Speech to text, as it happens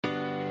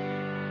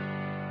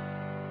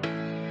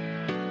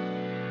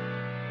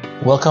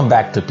Welcome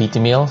back to PT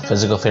Meal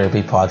Physical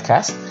Therapy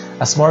Podcast,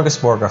 a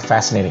smorgasbord of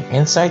fascinating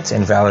insights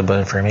and valuable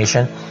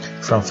information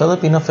from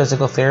Filipino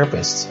physical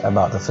therapists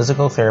about the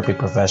physical therapy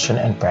profession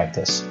and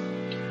practice.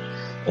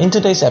 In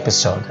today's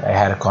episode, I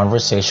had a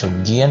conversation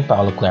with Gian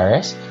Paulo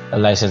Clares, a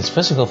licensed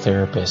physical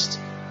therapist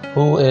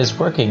who is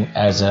working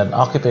as an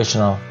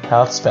occupational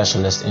health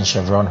specialist in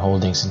Chevron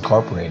Holdings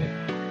Incorporated.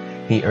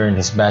 He earned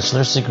his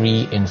bachelor's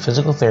degree in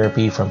physical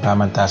therapy from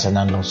Pamantasan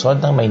ng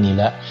Lungsod ng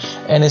Maynila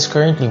and is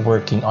currently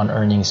working on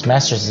earning his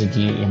master's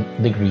degree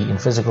in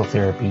physical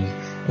therapy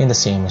in the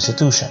same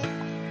institution.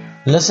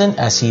 Listen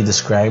as he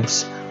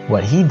describes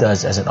what he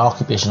does as an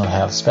occupational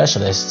health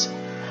specialist,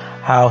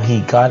 how he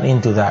got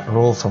into that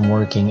role from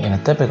working in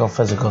a typical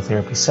physical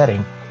therapy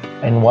setting,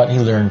 and what he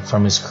learned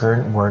from his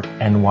current work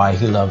and why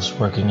he loves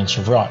working in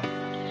Chevron.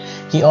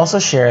 He also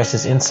shares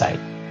his insight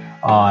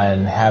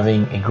on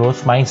having a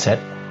growth mindset,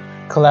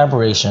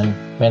 collaboration,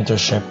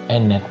 mentorship,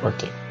 and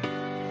networking.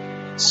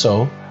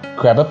 So,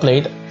 grab a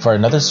plate for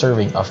another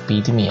serving of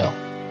PT Meal.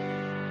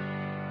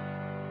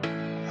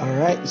 All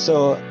right.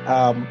 So,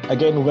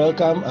 again,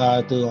 welcome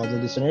to all the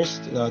listeners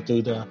to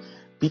the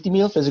PT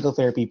Meal Physical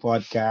Therapy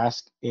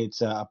Podcast.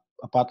 It's a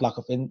potluck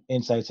of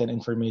insights and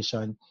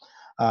information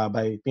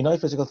by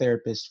Pinoy Physical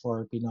Therapists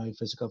for Pinoy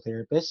Physical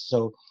Therapists.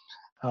 So,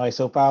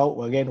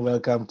 Pao, again,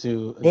 welcome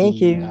to Thank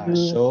the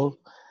you. show.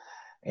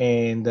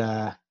 And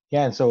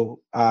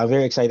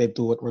very excited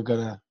to what we're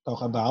gonna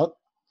talk about.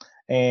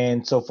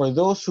 And so, for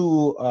those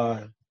who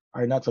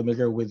are not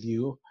familiar with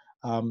you,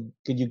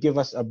 could you give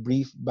us a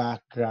brief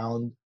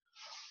background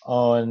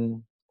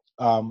on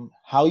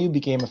how you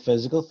became a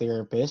physical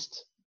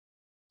therapist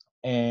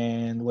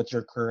and what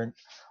your current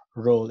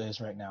role is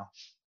right now?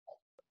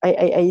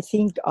 I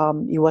think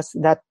it was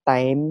that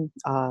time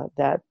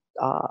that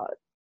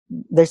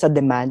there's a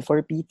demand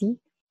for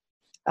PT.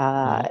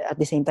 Mm-hmm. At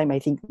the same time, I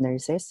think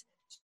nurses.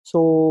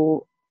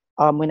 So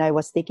when I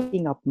was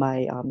taking up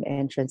my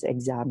entrance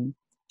exam,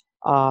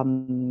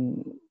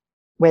 um,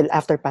 well,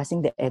 after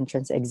passing the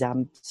entrance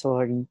exam,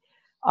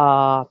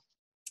 uh,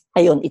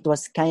 ayun, it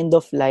was kind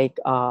of like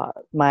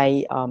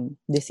my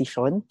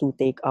decision to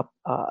take up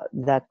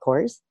that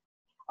course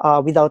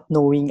without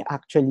knowing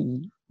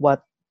actually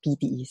what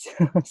PT is.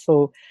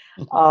 so,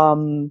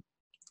 um,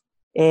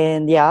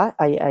 and yeah,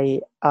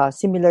 I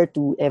similar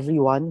to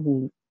everyone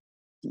who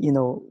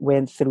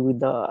went through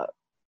the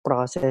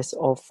process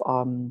of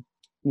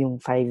yung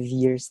 5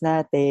 years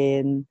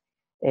natin,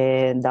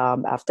 and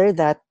after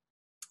that,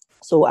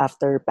 so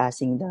after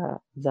passing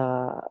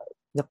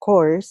the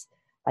course,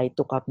 I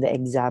took up the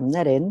exam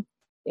na rin.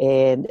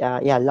 And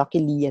yeah,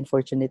 luckily and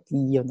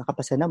fortunately, yun,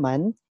 nakapasa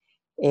naman.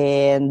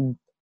 And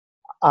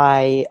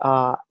I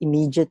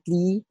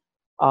immediately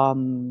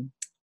um,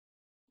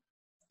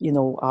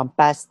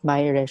 passed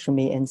my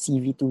resume and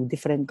CV to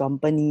different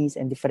companies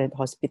and different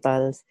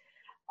hospitals.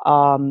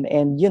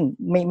 And yun,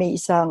 may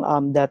isang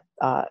that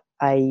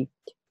I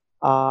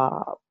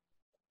uh,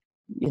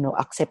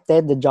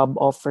 accepted the job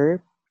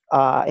offer.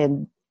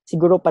 And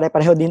siguro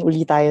pare-pareho din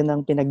uli tayo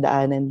ng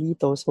pinagdaanan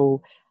dito.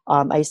 So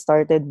I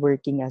started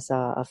working as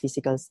a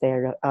physical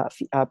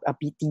a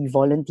PT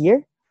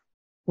volunteer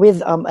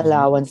with Mm-hmm.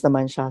 allowance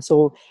naman siya.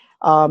 So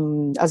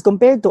as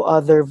compared to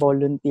other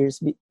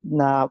volunteers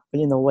na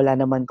wala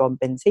naman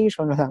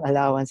compensation, walang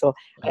allowance. So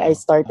I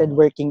started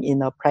working in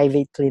a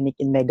private clinic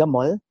in Mega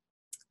Mall.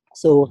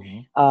 So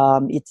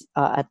Mm-hmm. it's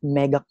at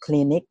Mega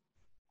Clinic,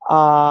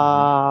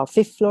 Mm-hmm.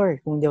 fifth floor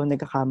kung di ako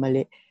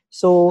nagkakamali.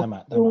 So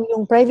Tama.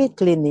 yung private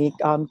clinic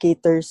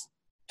caters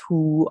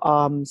to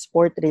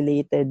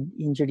sport-related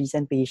injuries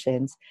and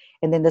patients.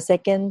 And then the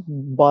second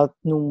bulk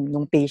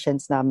nung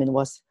patients namin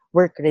was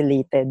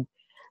work-related.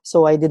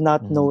 So I did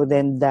not Mm-hmm. know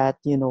then that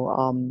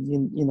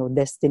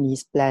destiny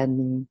is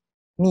planning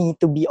me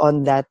to be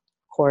on that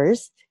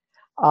course.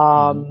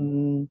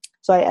 Mm-hmm.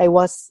 So I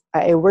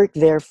worked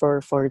there for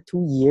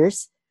 2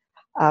 years.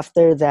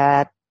 After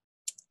that,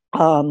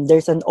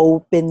 there's an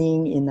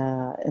opening in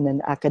an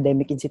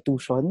academic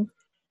institution.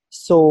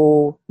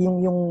 So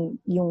yung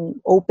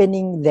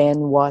opening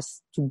then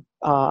was to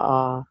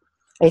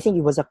I think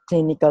it was a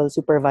clinical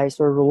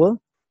supervisor role.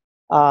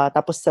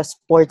 Tapos sa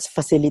sports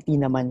facility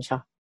naman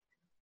siya.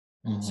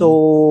 Mm-hmm.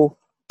 So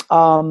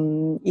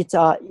it's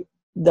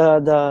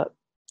the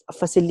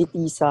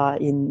facilities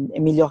in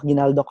Emilio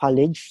Aguinaldo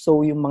College.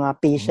 So yung mga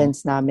Mm-hmm.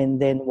 patients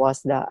namin then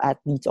was the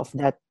athletes of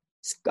that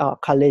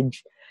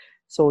college.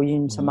 So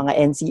yun sa Mm-hmm. mga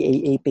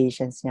NCAA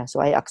patients niya.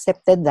 So I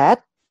accepted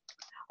that.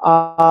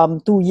 2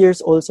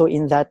 years also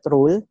in that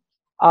role.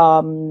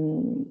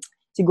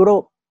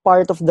 Siguro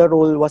part of the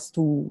role was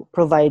to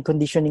provide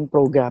conditioning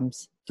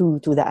programs to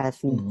the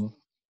athlete. Mm-hmm.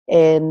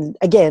 And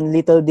again,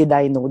 little did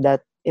I know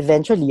that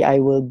eventually I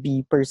will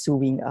be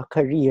pursuing a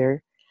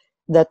career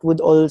that would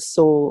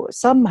also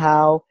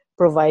somehow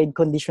provide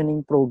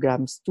conditioning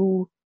programs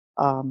to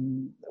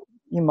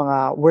yung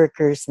mga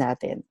workers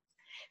natin.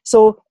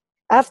 So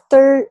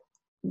after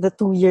the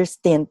 2 year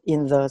stint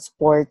in the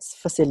sports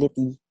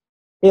facility,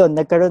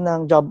 nagkaroon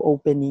ng job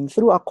opening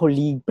through a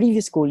colleague,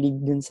 previous colleague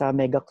dun sa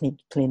Mega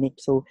Clinic.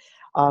 So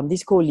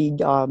this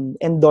colleague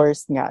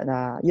endorsed nga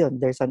na yun,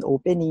 there's an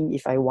opening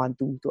if I want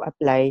to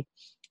apply.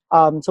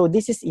 So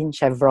this is in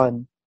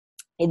Chevron.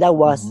 And that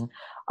was,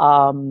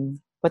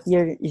 what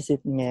year is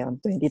it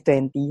ngayon?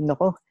 2020?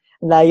 Nako,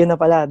 layo na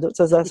pala.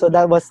 So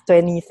that was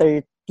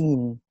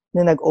 2013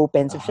 na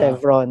nag-open sa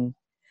Chevron.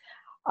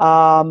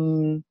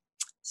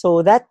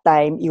 So that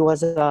time, it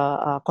was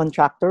a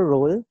contractor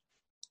role.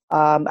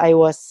 I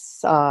was,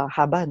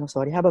 haba man ang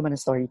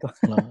story ko.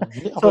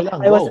 Okay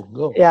lang,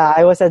 go. Yeah,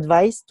 I was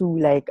advised to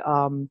like,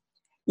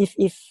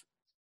 if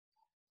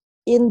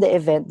in the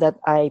event that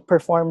I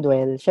performed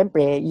well,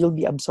 syempre, you'll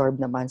be absorbed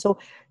naman. So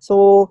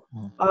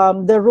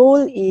the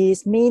role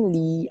is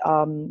mainly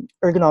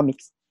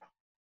ergonomics.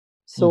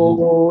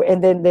 So,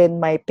 and then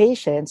my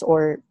patients,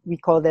 or we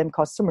call them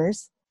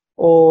customers,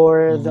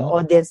 or the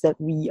audience that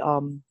we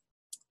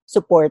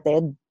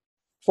supported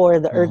for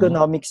the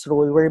ergonomics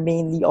role were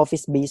mainly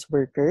office-based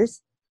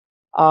workers.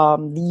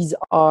 These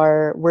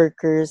are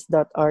workers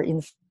that are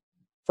in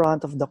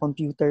front of the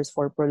computers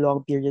for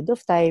prolonged period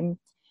of time,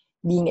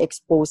 being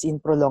exposed in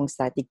prolonged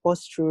static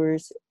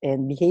postures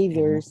and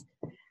behaviors.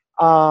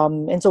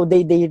 And so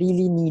they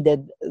really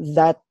needed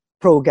that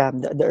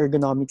program, the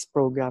ergonomics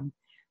program.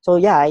 So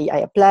yeah, I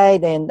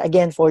applied, and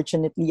again,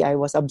 fortunately, I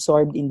was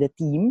absorbed in the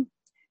team.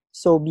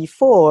 So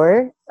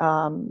before,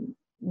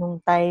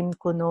 nung time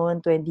ko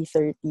noon,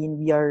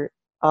 2013,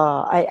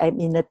 I'm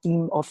in a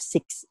team of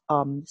 6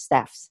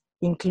 staffs,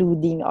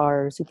 including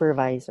our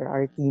supervisor,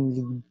 our team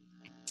lead.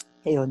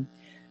 Ayun.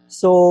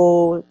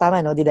 So,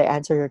 tama, no? Did I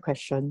answer your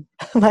question?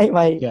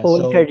 my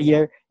whole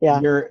career. Yeah.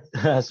 The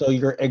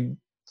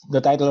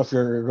title of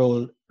your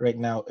role right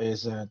now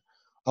is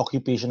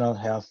occupational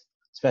health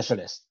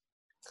specialist,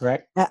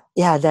 correct?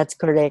 Yeah, that's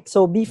correct.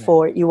 So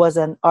before, it was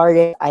an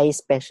RSI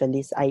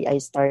specialist. I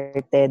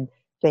started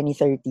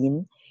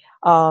 2013.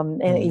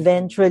 And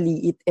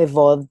eventually, it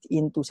evolved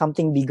into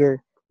something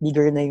bigger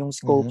na yung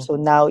scope. So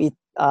now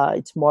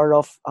it's more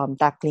of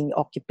tackling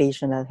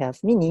occupational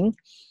health, meaning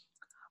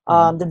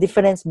the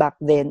difference back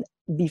then,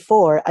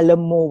 before, alam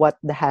mo what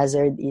the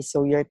hazard is,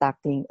 so you're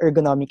tackling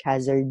ergonomic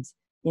hazards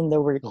in the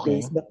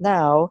workplace. But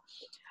now,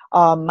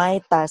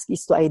 my task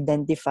is to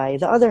identify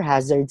the other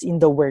hazards in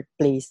the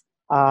workplace,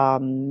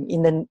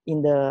 in the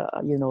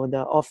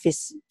the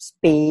office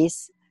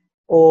space,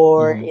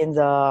 or in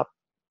the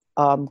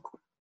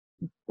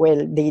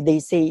well, they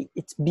say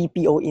it's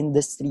BPO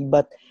industry,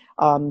 but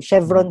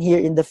Chevron here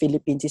in the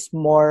Philippines is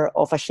more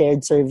of a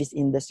shared service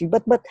industry,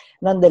 but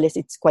nonetheless,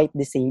 it's quite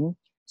the same.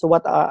 So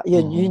what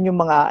yun yung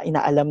mga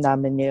inaalam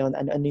namin ngayon,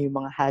 ano yung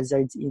mga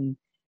hazards in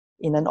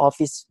an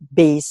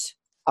office-based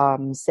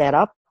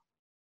setup,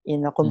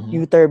 in a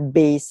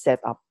computer-based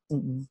setup.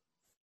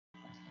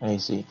 I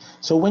see.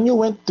 So when you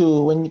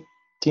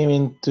came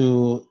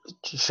into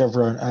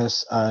Chevron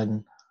as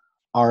an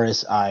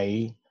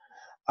RSI,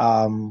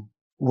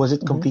 was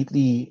it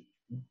completely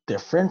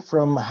different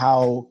from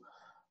how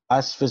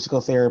us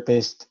physical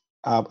therapists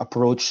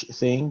approach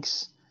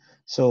things?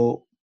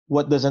 So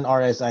what does an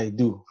RSI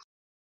do?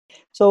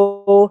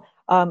 So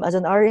as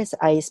an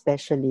RSI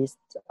specialist,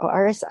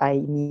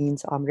 RSI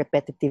means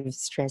repetitive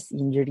stress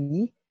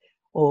injury,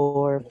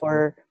 or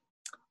for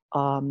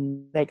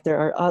like there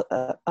are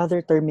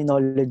other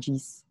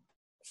terminologies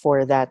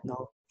for that.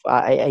 No,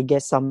 I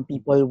guess some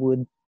people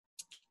would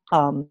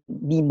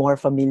be more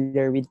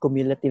familiar with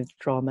cumulative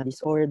trauma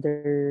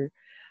disorder,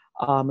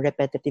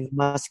 repetitive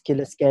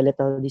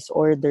musculoskeletal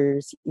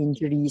disorders,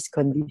 injuries,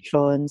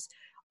 conditions,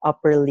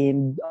 upper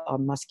limb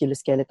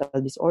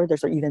musculoskeletal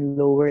disorders, or even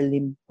lower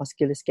limb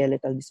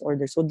musculoskeletal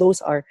disorders. So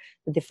those are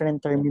the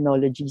different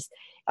terminologies.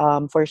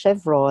 For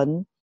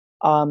Chevron,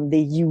 they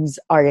use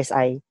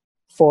RSI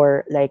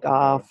for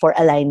for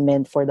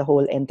alignment for the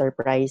whole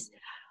enterprise.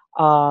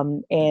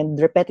 And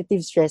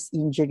repetitive stress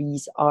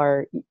injuries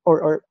are,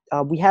 or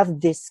we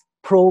have this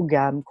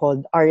program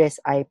called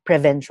RSI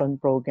Prevention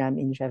Program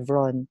in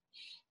Chevron.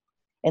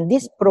 And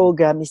this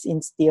program is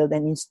instilled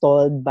and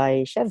installed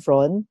by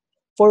Chevron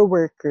for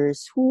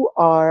workers who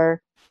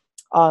are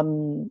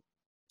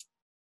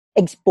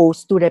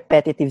exposed to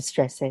repetitive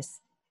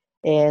stresses.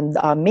 And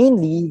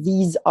mainly,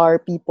 these are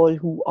people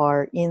who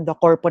are in the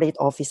corporate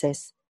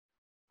offices,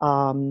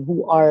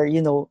 who are,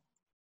 who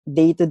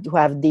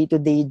have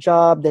day-to-day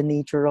job. The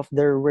nature of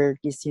their work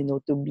is,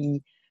 to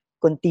be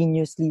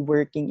continuously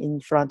working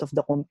in front of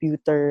the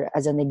computer,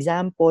 as an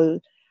example,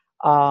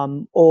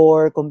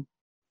 or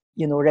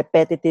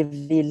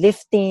repetitively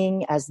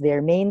lifting as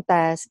their main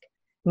task,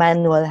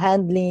 manual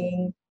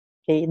handling.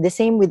 Okay, the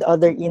same with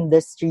other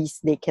industries.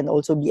 They can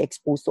also be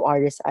exposed to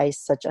RSIs,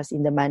 such as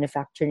in the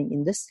manufacturing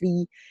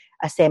industry,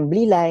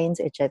 assembly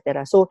lines,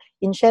 etc. So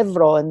in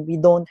Chevron, we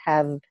don't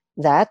have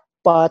that,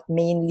 but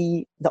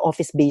mainly the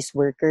office-based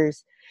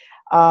workers.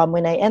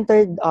 When I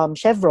entered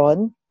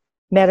Chevron,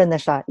 meron na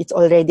siya. It's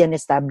already an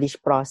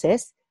established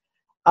process.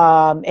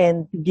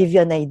 And to give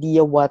you an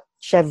idea what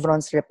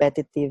Chevron's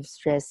repetitive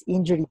stress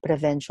injury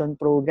prevention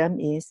program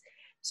is,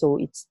 so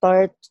it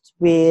starts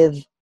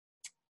with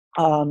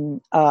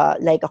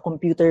like a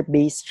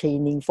computer-based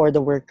training for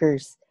the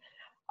workers.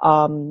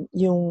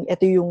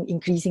 ito yung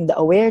increasing the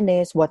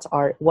awareness, what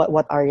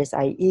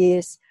RSI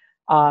is,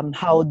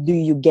 how do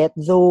you get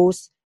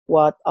those,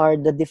 what are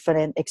the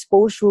different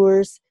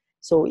exposures.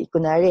 So,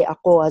 kunwari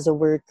ako as a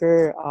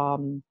worker,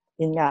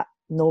 yun nga,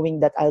 knowing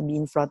that I'll be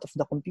in front of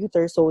the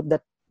computer, so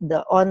that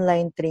the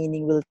online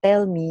training will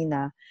tell me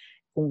na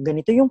kung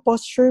ganito yung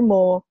posture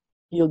mo,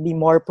 you'll be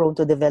more prone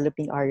to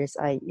developing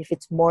RSI. If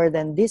it's more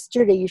than this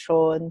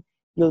duration,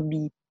 you'll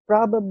be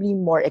probably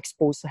more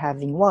exposed to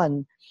having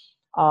one.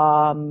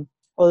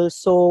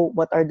 Also,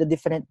 what are the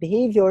different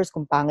behaviors?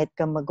 Kung pangit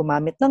ka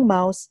gumamit ng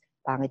mouse,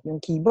 pangit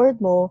yung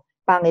keyboard mo,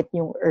 pangit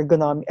yung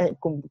ergonomic,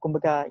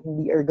 kumbaga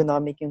hindi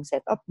ergonomic yung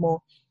setup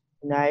mo,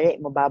 kunwari,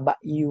 mababa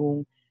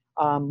yung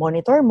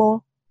monitor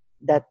mo,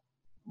 that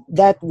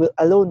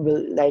alone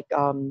will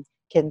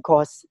can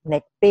cause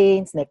neck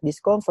pains, neck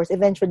discomforts,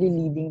 eventually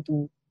leading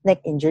to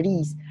neck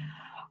injuries.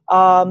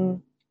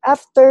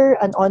 After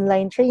an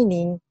online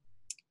training,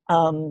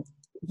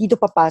 dito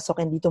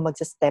papasok and dito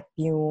magsa-step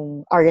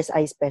yung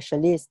RSI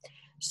specialist.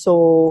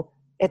 So,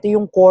 ito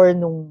yung core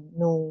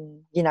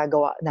nung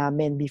ginagawa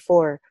namin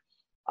before.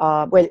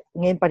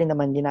 Ngayon pa rin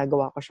naman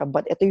ginagawa ko siya,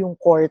 but ito yung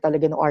core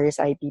talaga ng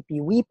RSIPP.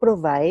 We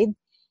provide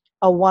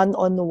a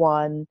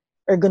one-on-one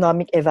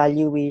ergonomic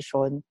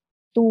evaluation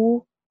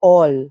to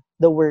all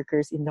the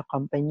workers in the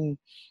company.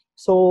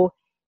 So,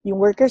 yung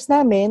workers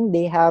namin,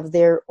 they have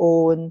their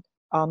own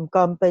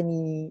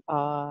company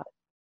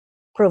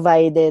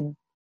provided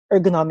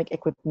ergonomic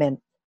equipment,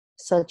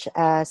 such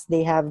as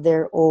they have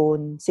their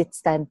own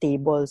sit-stand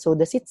table. So,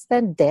 the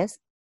sit-stand desk,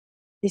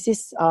 this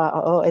is,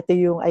 ito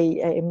yung,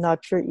 I'm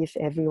not sure if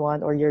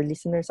everyone or your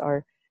listeners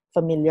are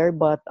familiar,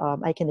 but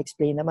I can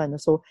explain naman.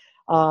 So,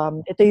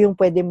 ito yung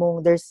pwede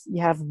mong,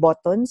 you have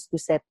buttons to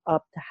set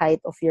up the height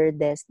of your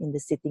desk in the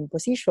sitting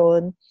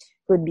position,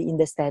 could be in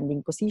the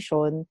standing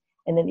position,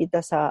 and then it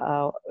has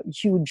a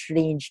huge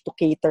range to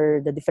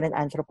cater the different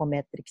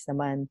anthropometrics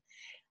naman.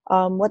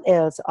 What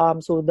else?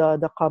 So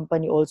the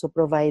company also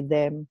provide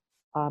them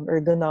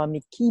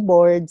ergonomic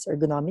keyboards,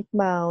 ergonomic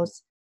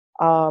mouse,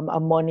 a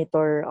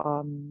monitor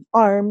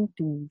arm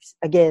to,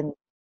 again,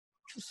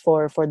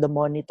 for the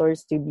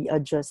monitors to be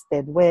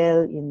adjusted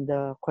well in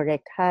the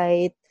correct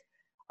height,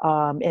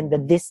 and the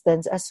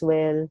distance as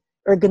well.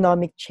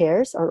 Ergonomic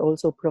chairs are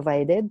also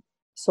provided.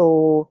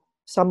 So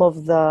some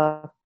of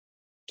the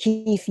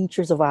key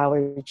features of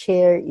our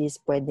chair is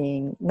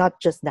pwedeng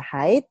not just the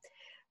height,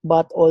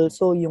 but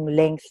also yung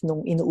length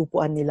nung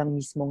inuupuan nilang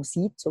mismong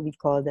seat. So we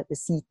call that the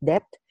seat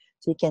depth.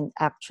 So you can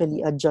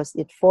actually adjust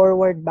it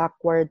forward,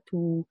 backward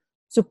to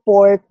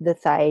support the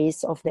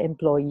thighs of the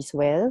employees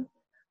well.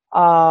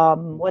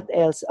 What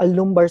else? A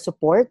lumbar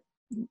support.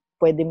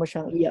 Pwede mo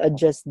siyang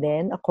i-adjust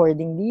din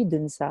accordingly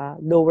dun sa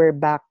lower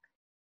back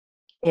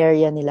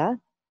area nila,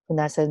 kung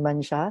nasan man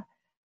siya.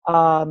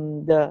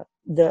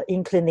 The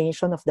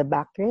inclination of the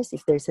backrest,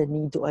 if there's a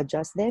need to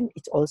adjust them,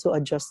 it's also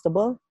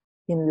adjustable.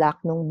 Yung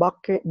lack ng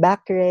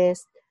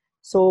backrest.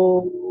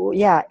 So,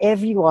 yeah,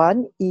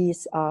 everyone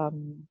is,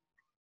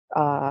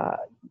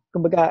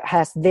 kumbaga,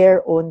 has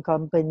their own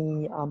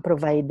company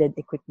provided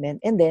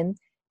equipment. And then,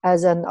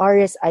 as an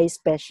RSI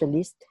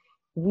specialist,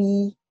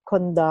 we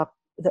conduct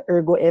the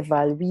ergo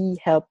eval.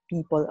 We help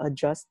people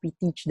adjust. We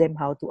teach them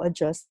how to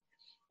adjust.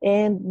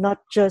 And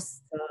not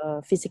just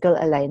physical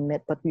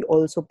alignment, but we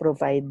also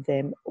provide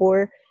them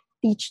or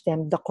teach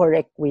them the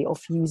correct way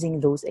of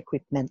using those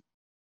equipment.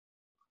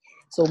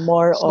 So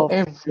more So of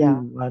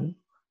everyone,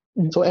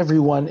 so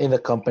everyone in the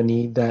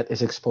company that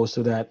is exposed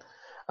to that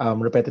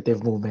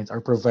repetitive movements are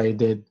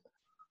provided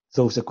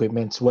those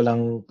equipments.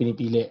 Walang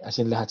pinipili, as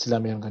in lahat sila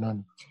mayroon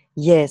ganon.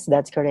 Yes,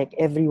 that's correct.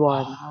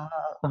 Everyone.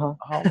 How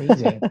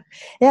amazing.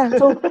 Yeah,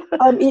 so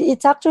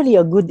it's actually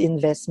a good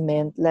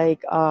investment.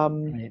 Like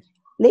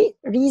Right.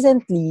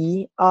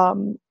 recently,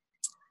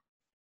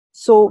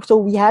 so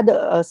we had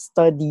a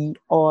study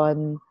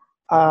on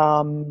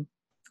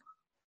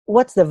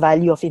what's the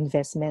value of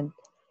investment.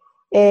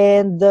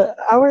 And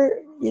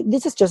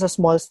this is just a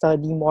small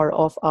study, more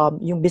of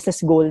yung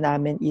business goal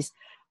namin is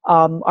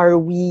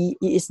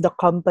is the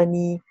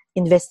company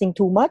investing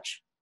too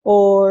much,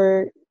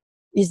 or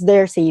is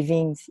there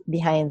savings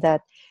behind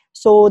that?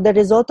 So the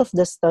result of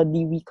the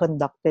study we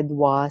conducted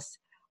was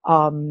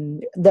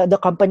the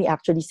company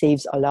actually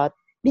saves a lot,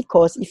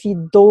 because if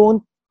you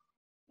don't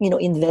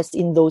invest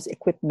in those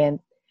equipment,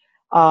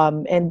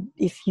 and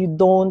if you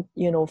don't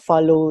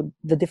follow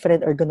the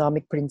different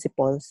ergonomic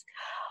principles,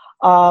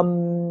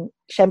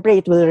 syempre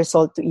it will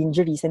result to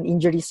injuries, and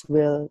injuries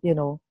will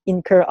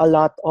incur a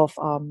lot of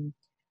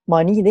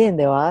money din,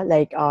 di ba?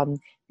 Like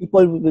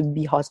people would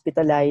be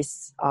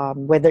hospitalized,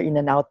 whether in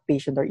an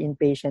outpatient or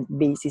inpatient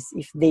basis,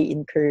 if they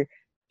incur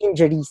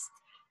injuries,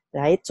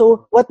 right?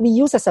 So what we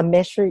use as a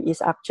measure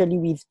is actually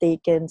we've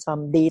taken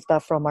some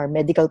data from our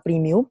medical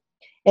premium,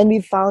 and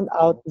we found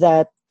out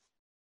that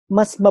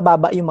mas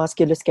mababa yung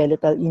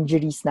musculoskeletal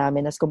injuries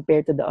namin as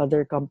compared to the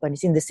other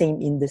companies in the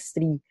same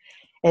industry.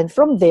 And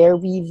from there,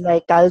 we've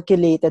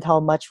calculated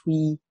how much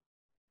we,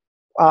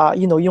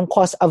 yung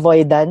cost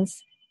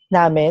avoidance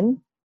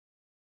namin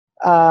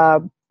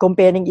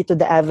comparing it to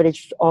the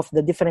average of the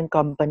different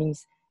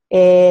companies.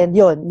 And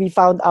yun, we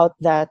found out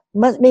that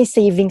may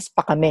savings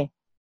pa kami.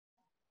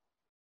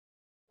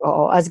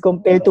 Oo, as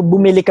compared to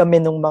bumili kami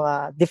ng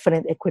mga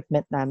different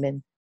equipment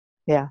namin.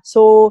 Yeah.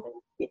 So,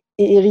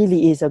 it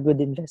really is a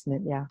good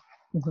investment. Yeah.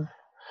 Mm-hmm.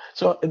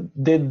 So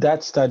did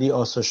that study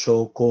also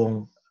show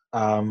kung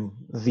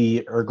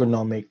the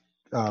ergonomic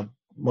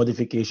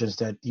modifications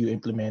that you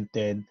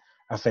implemented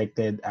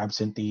affected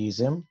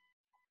absenteeism?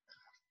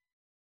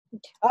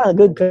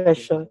 Good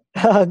question.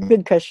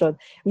 Good question.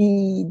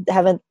 We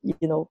haven't,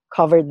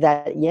 covered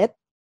that yet.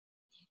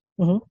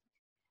 Mm-hmm.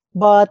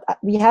 But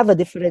we have a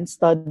different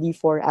study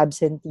for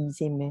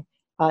absenteeism.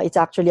 It's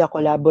actually a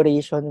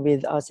collaboration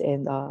with us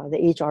and the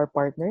HR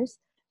partners,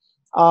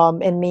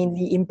 and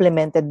mainly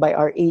implemented by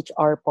our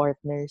HR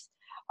partners.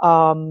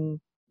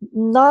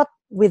 Not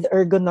with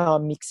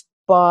ergonomics,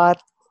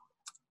 but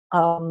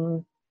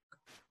what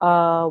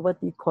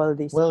do you call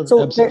this? Well,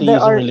 So there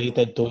absenteeism are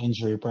related to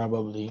injury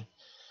probably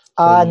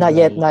for you not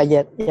yet, guys. not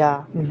yet.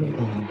 Yeah. Mm-hmm.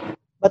 Mhm.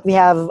 But we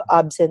have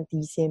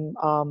absenteeism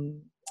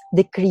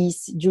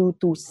decrease due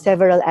to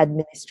several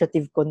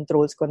administrative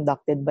controls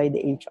conducted by the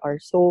HR.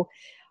 So,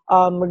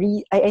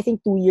 I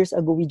think 2 years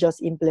ago we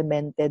just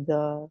implemented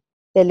the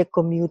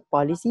telecommute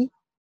policy.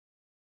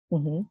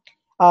 Mm-hmm.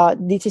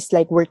 This is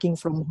like working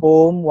from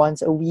home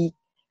once a week,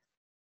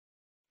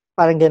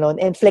 parang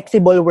ganon, and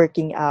flexible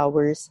working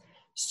hours.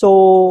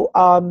 So,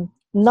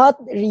 not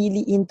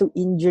really into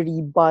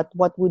injury, but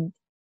what would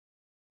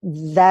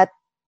that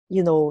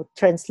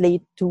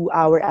translate to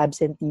our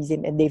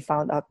absenteeism, and they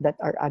found out that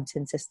our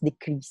absences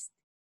decreased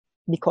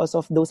because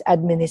of those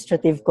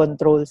administrative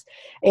controls.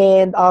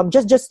 And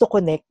just to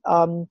connect,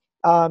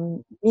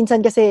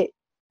 minsan kasi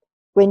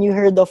when you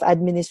heard of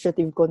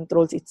administrative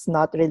controls, it's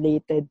not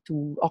related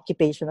to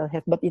occupational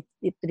health, but it's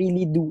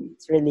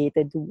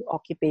related to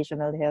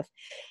occupational health.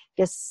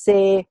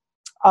 Kasi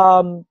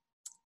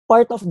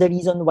part of the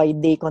reason why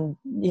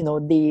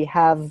they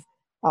have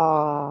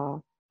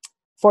uh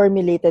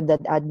formulated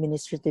that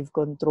administrative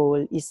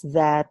control is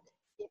that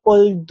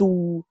people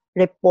do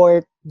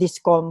report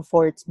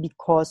discomforts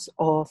because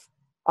of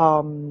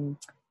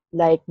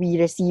like we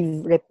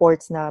receive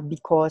reports na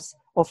because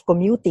of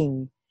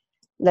commuting.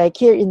 Like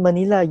here in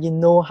Manila, you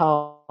know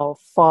how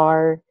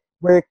far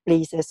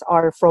workplaces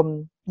are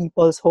from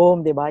people's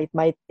home, diba? It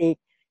might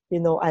take,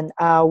 an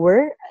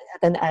hour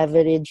at an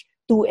average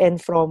to and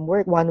from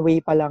work. One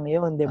way pa lang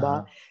yun,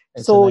 diba? Uh-huh.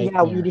 It's a So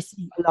yeah, we nightmare.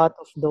 receive a lot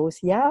of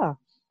those.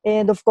 Yeah.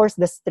 And of course,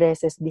 the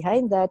stresses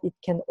behind that, it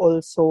can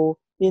also,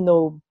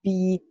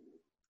 be,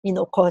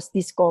 cause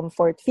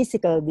discomfort,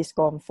 physical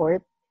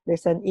discomfort.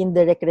 There's an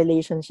indirect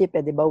relationship,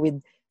 diba,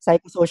 with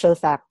psychosocial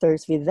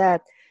factors with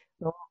that.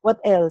 No? What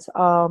else?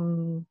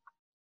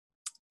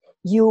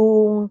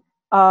 Yung,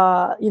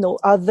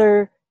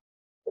 other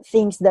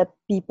things that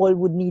people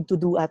would need to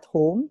do at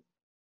home,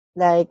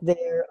 like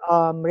their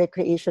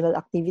recreational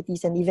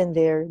activities and even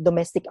their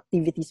domestic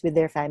activities with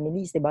their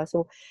families, diba?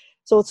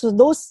 So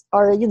those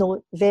are,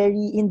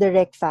 very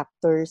indirect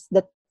factors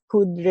that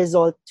could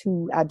result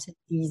to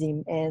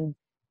absenteeism. And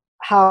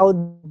how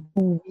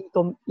do we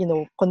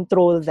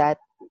control that?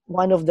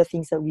 One of the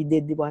things that we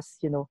did was,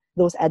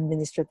 those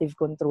administrative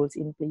controls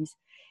in place.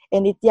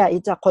 And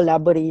it's a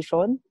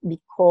collaboration,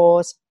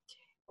 because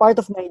part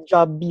of my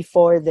job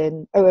before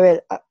then,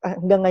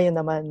 hanggang ngayon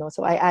naman, no?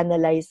 So I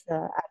analyze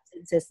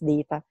absences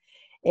data.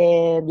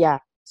 And yeah,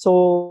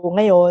 so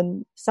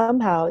ngayon,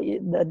 somehow,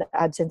 the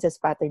absences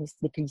pattern is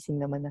decreasing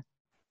naman na.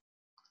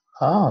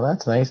 Oh,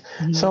 that's nice.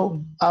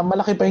 So,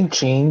 malaki pa yung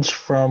change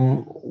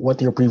from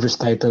what your previous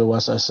title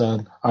was as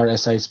an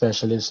RSI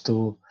specialist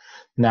to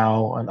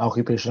now an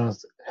occupational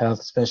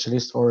health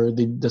specialist, or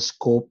did the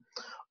scope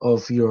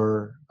of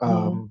your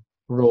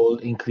role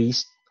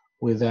increased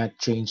with that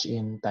change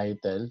in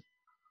title?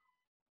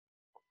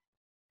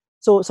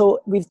 So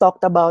we've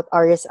talked about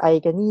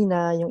RSI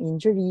kanina, yung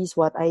injuries,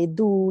 what I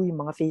do, yung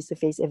mga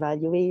face-to-face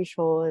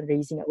evaluation,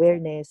 raising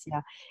awareness,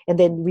 yeah. And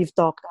then we've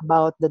talked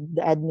about the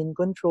admin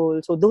control.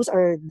 So those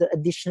are the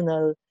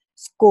additional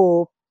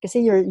scope,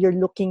 kasi you're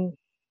looking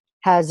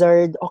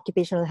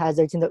occupational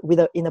hazards in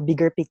a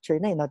bigger picture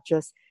na, not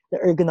just the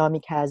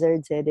ergonomic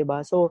hazards,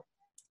 diba? So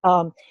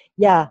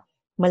yeah,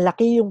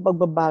 malaki yung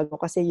pagbabago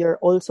kasi you're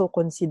also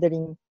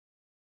considering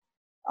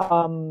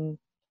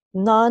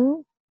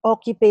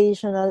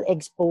non-occupational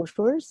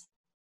exposures.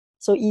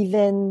 So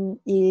even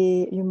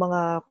yung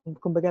mga,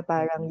 kumbaga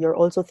parang you're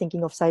also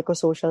thinking of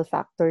psychosocial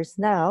factors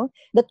now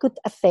that could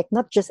affect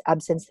not just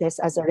absences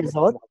as a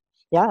result.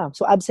 Yeah.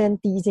 So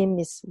absenteeism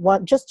is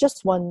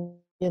just one,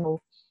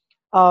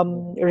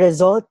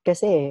 result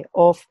kasi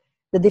of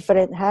the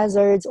different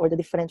hazards or the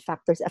different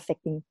factors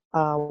affecting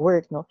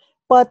work, no?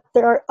 But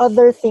there are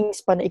other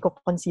things pa na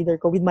i-consider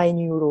ko with my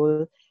new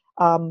role.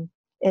 And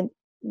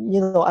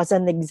as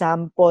an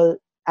example,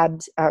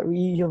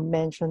 you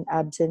mentioned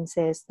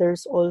absences.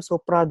 There's also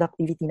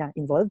productivity na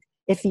involved,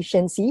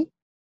 efficiency,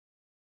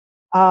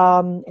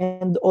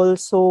 and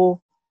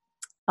also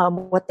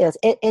what else?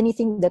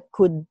 Anything that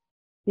could,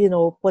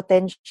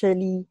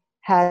 potentially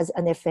has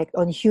an effect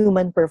on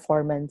human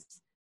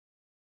performance.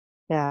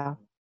 Yeah.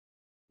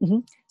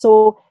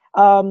 So,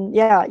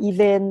 yeah,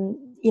 even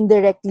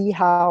indirectly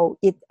how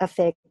it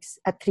affects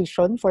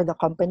attrition for the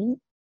company.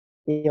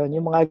 Yun,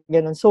 yung mga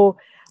ganun. So,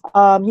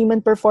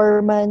 human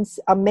performance,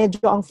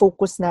 medyo ang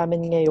focus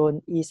namin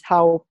ngayon is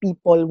how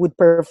people would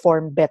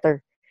perform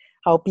better.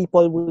 How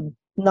people would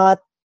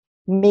not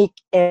make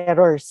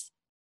errors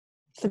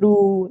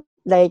through,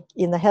 like,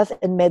 in the health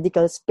and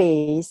medical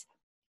space,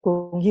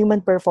 kung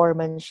human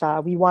performance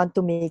siya, we want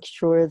to make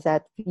sure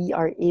that we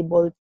are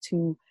able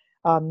to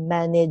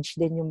manage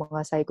din yung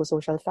mga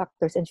psychosocial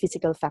factors and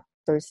physical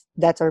factors.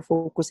 That's our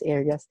focus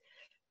areas.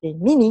 Okay?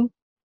 Meaning,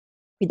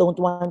 we don't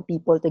want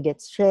people to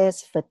get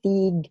stress,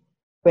 fatigue,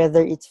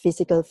 whether it's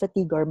physical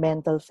fatigue or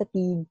mental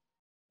fatigue,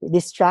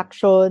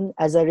 distraction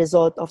as a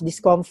result of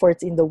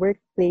discomforts in the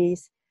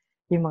workplace,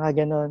 yung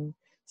mga ganon.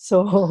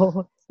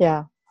 So,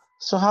 yeah.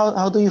 So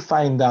how do you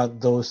find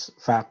out those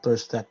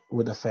factors that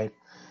would affect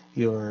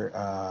your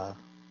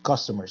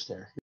customers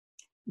there?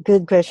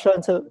 Good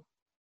question. So,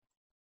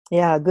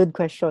 yeah, good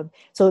question.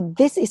 So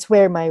this is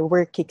where my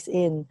work kicks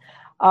in.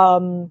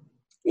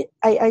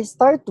 I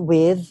start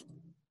with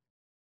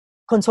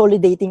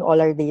consolidating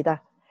all our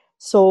data.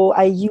 So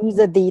I use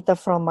the data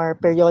from our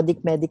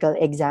periodic medical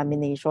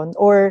examination,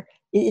 or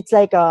it's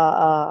like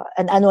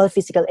an annual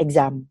physical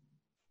exam.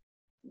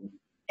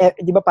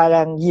 Di ba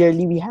parang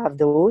yearly we have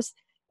those,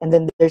 and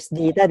then there's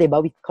data, di ba?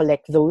 We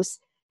collect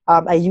those.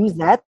 I use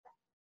that.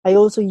 I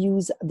also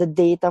use the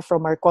data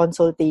from our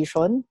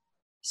consultation.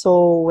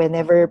 So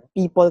whenever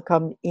people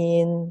come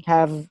in,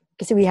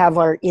 kasi we have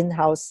our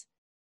in-house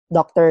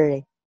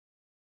doctor.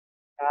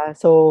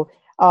 So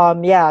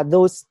yeah,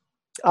 those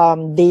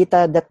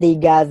data that they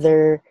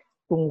gather,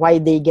 why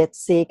they get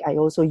sick, I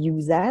also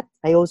use that.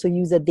 I also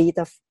use the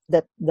data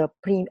that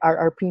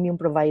our premium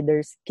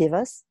providers give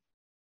us.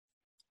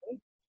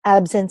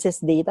 Absences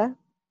data.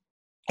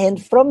 And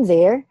from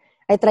there,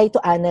 I try to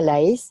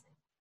analyze.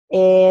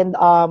 And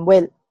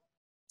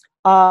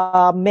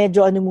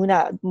medyo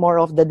more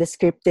of the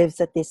descriptive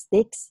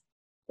statistics,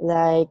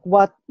 like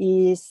what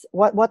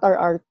are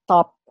our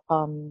top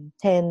 10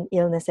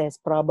 illnesses,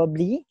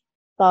 probably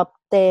top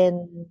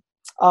 10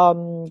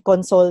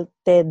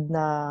 consulted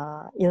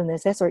na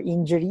illnesses or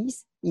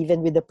injuries,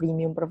 even with the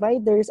premium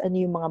providers, ano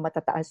yung mga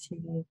matataas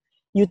yung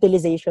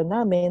utilization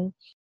namin.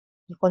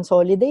 You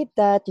consolidate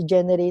that, you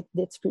generate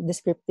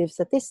descriptive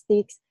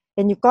statistics,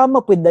 and you come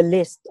up with the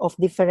list of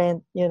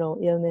different,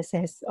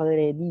 illnesses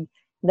already.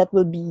 That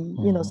will be,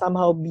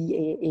 somehow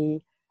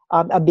be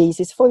a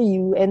basis for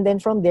you. And then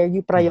from there,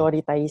 you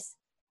prioritize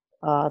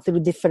through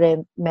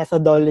different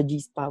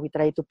methodologies pa. We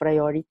try to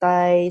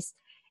prioritize.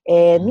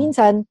 And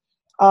minsan,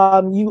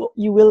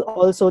 you will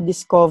also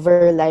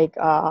discover like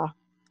a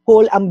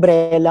whole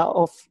umbrella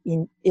of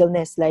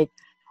illness. Like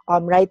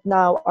right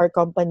now, our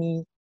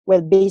company,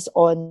 well, based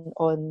on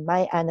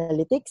my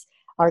analytics,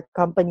 our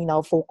company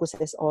now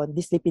focuses on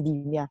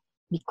dyslipidemia,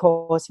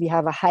 because we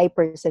have a high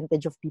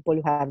percentage of people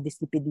who have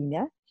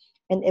dyslipidemia.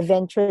 And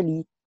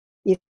eventually,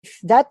 if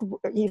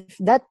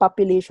that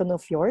population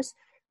of yours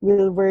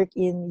will work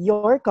in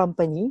your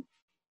company,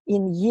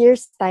 in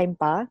years' time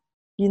pa,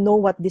 you know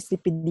what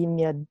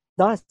dyslipidemia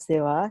does,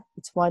 diba?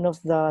 It's one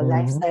of the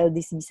lifestyle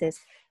diseases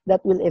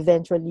that will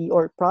eventually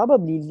or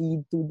probably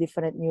lead to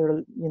different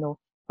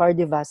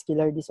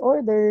cardiovascular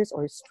disorders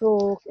or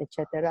stroke,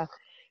 etc.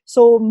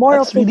 So more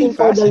That's of thinking really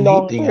for the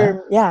long fascinating,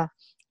 term. Yeah.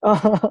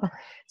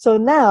 So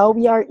now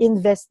we are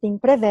investing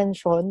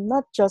prevention,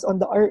 not just on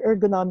the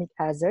ergonomic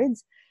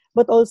hazards,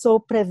 but also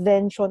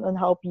prevention on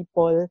how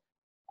people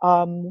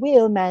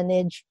will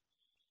manage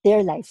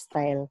their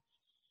lifestyle.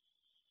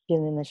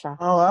 Yun na siya.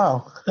 Oh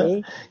wow!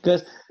 Okay?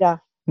 Because Yeah.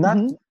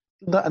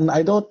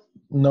 I don't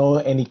know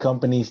any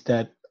companies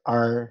that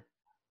are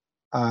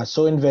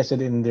so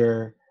invested in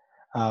their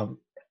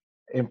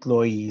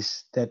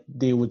employees that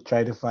they would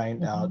try to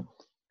find out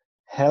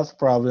health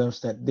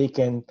problems that they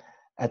can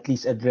at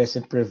least address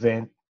and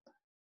prevent.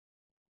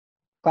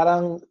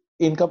 Parang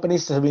in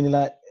companies, sabi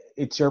nila,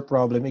 it's your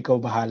problem,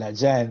 ikaw bahala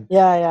dyan.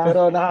 Yeah.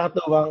 Pero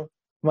nakakatuwang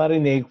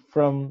marinig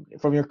from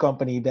your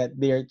company that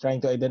they are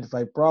trying to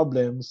identify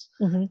problems,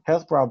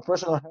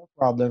 personal health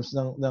problems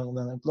ng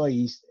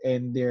employees,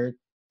 and they're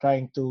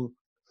trying to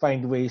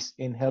find ways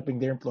in helping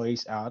their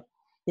employees out.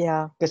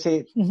 Yeah.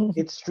 Kasi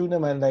it's true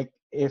naman, like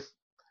if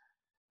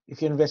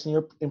you invest in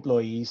your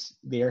employees,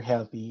 they're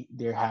healthy,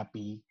 they're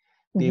happy,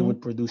 they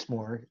would produce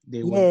more,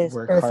 they would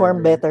work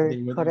perform harder, better.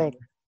 they would Correct.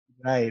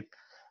 right.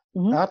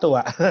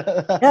 Nakatuwa.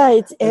 Yeah,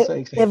 it's That's so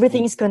exciting.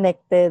 everything is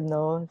connected,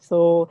 no?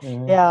 So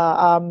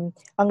yeah,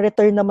 ang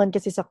return naman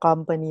kasi sa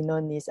company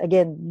nun is,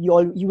 again,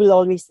 you will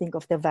always think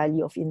of the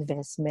value of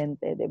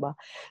investment, diba?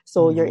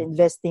 So you're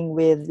investing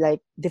with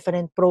like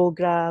different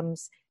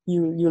programs,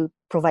 you'll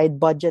provide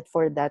budget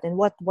for that, and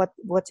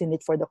what's in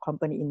it for the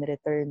company in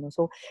return, no?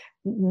 So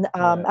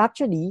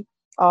actually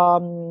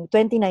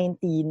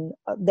 2019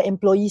 the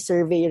employee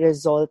survey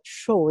result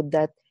showed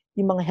that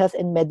yung mga health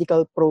and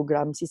medical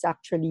programs is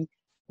actually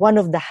one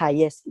of the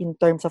highest in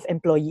terms of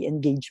employee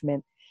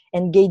engagement.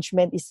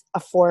 engagement is a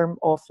form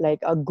of like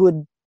a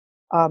good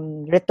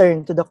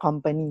return to the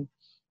company,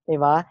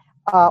 diba?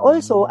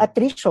 Also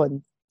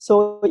attrition.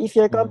 So if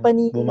your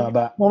company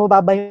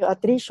bumababa yung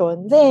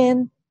attrition,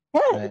 then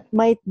it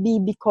might be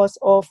because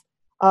of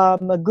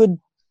a good,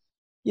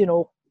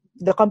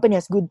 the company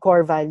has good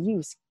core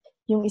values.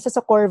 Yung isa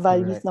sa core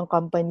values ng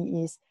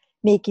company is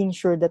making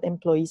sure that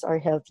employees are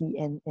healthy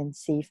and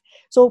safe.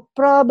 So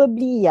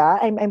probably,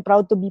 I'm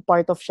proud to be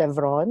part of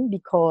Chevron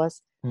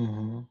because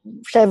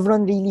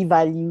Chevron really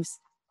values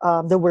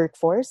the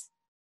workforce,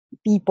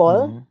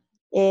 people,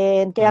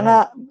 and kaya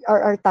nga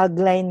our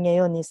tagline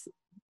ngayon is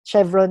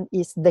Chevron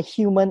is the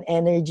human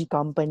energy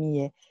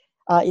company.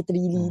 It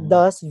really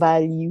does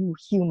value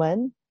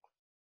human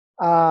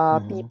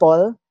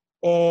people,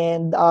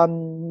 and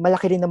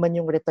malaki rin naman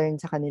yung return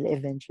sa kanila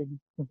eventually.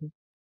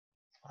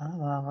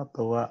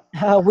 Nakakatuwa.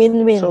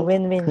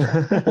 Win-win.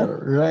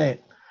 Right.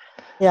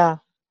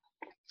 Yeah.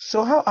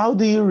 So how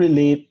do you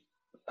relate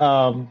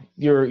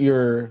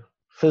your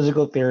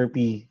physical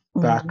therapy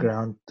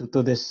background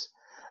to this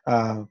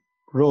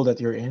role that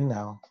you're in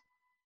now?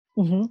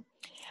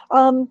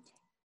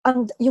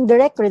 Yung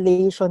direct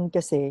relation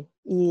kasi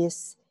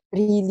is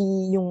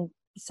really yung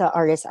sa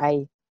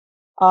RSI.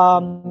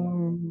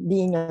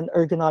 Being an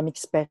ergonomic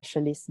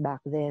specialist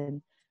back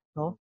then,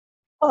 no?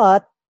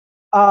 But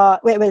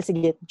well,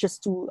 sige,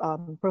 just to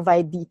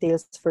provide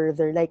details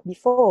further. Like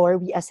before,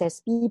 we assess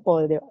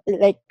people.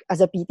 Like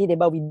as a PT,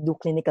 diba, we do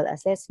clinical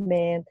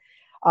assessment.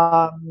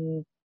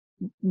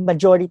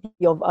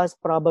 Majority of us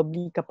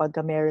probably kapag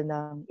meron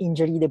ng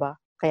injury, diba?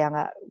 Kaya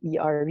nga we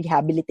are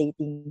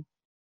rehabilitating.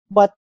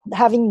 But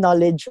having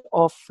knowledge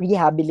of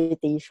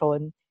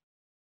rehabilitation,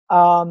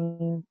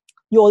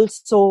 you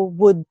also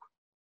would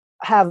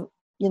have,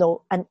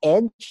 an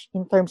edge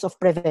in terms of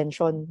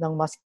prevention ng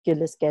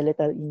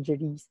musculoskeletal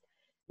injuries.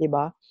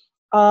 Diba?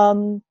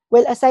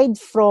 Well, aside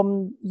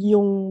from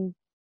yung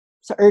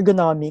sa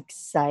ergonomics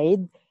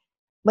side,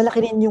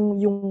 malaki rin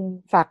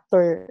yung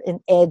factor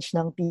and edge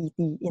ng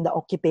PT in the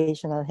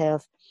occupational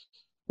health.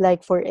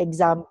 Like for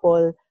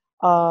example,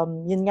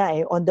 yun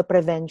nga on the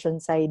prevention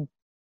side,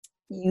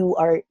 you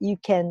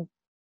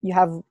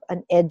have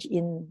an edge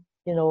in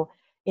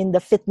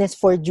the fitness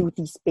for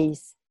duty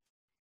space.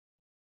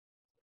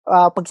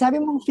 Pag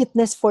sabi mong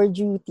fitness for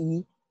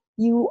duty,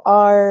 you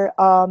are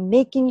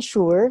making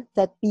sure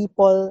that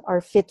people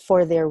are fit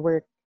for their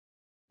work.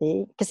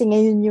 Okay? Kasi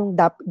ngayon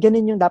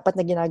ganun yung dapat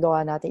na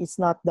ginagawa natin. It's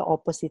not the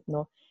opposite,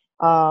 no?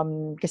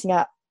 Kasi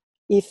nga,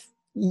 if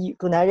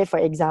kunwari for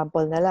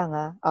example na lang,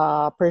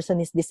 a person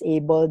is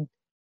disabled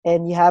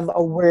and you have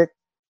a work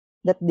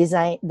that's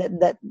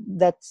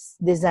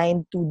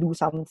designed to do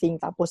something,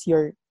 tapos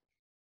you're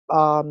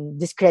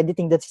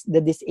discrediting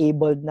the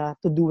disabled na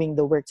to doing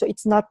the work. So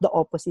it's not the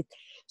opposite.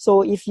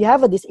 So if you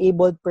have a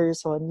disabled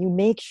person, you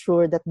make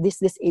sure that this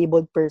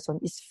disabled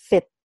person is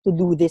fit to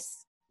do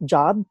this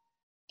job.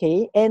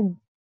 Okay? And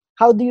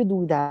how do you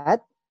do that?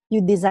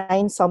 You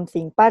design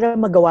something para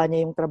magawa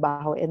niya yung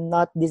trabaho and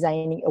not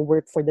designing a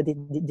work for the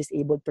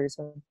disabled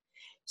person.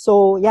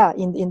 So yeah,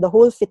 in the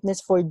whole fitness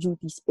for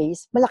duty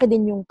space, malaki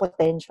din yung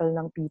potential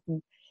ng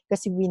PT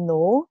kasi we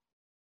know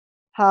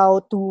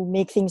how to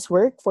make things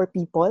work for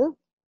people.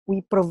 We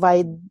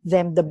provide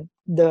them the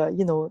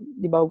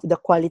the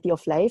quality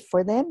of life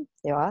for them,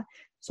 diba?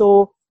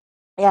 So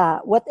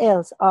yeah, what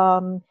else?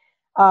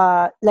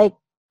 Like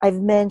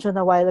I've mentioned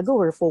a while ago,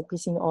 we're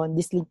focusing on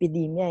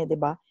dyslipidemia,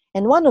 diba?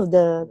 And one of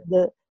the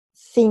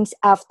things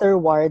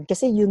afterward,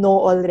 kasi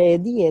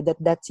already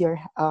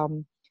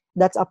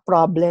that's a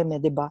problem,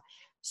 diba?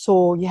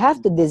 So you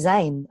have to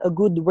design a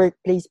good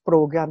workplace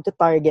program to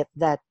target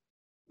that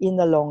in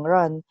the long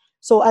run.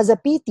 So as a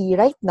PT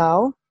right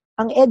now,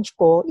 ang edge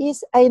ko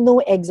is I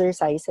know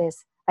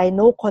exercises, I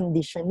know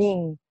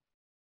conditioning,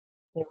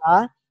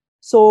 diba?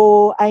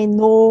 So I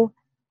know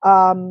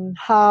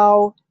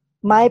how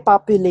my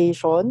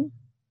population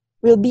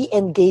will be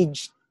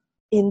engaged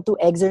into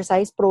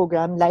exercise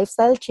program,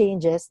 lifestyle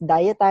changes,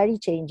 dietary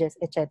changes,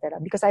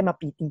 etc. Because I'm a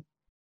PT.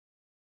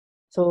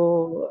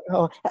 So,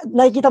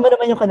 nakikita mo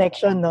naman yung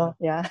connection, no?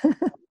 Yeah.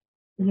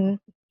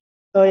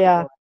 So,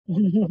 yeah.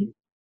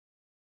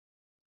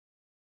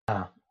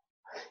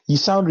 You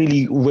sound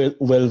really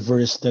well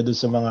versed na doon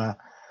sa mga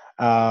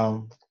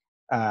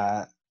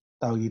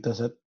tawag dito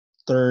sa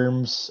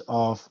terms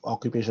of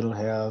occupational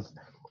health,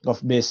 of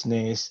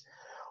business.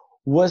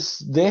 Was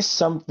this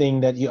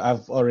something that you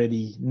have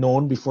already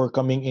known before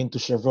coming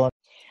into Chevron?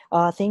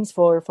 Thanks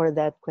for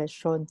that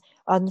question.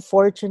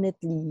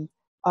 Unfortunately,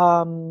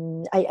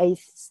 I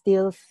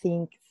still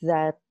think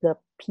that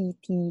the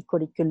PT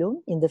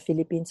curriculum in the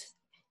Philippines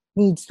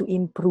needs to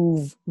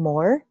improve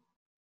more.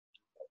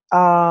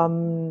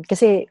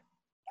 Kasi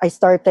I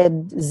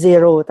started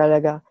zero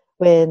talaga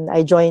when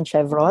I joined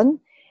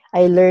Chevron.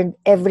 I learned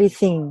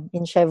everything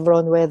in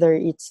Chevron, whether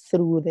it's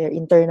through their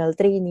internal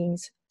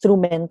trainings, through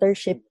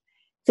mentorship,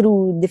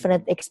 through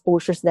different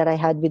exposures that I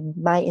had with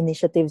my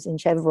initiatives in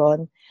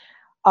Chevron.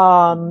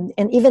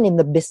 And even in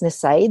the business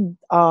side,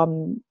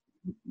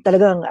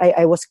 talagang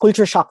I was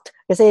culture shocked.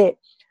 Kasi,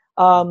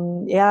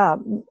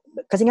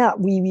 kasi nga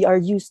we are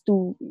used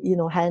to,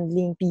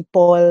 handling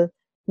people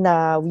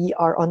na we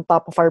are on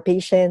top of our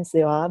patients,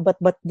 di ba?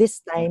 But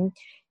this time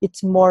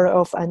it's more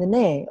of on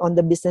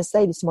the business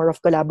side, it's more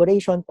of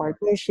collaboration,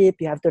 partnership.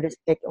 You have to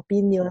respect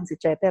opinions,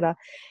 etc.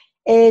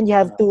 And you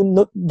have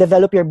to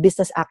develop your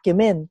business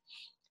acumen.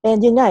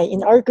 And yun nga,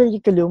 in our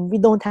curriculum, we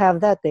don't have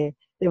that di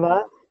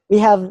ba? We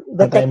have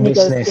the One-time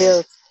technical business.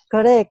 skills.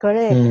 Correct,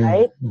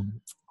 right?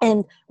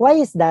 And why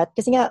is that?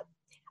 Kasi nga,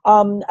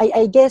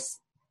 I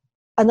guess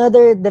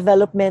another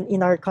development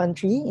in our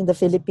country, in the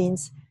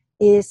Philippines,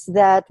 is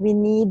that we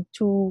need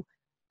to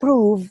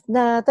prove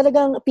na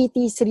talagang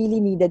PT is really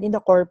needed in the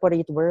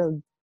corporate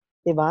world.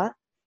 Diba?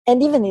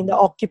 And even in the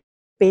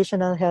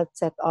occupational health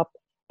setup.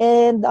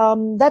 And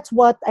that's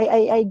what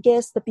I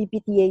guess the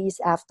PPTA is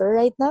after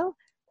right now.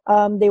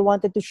 They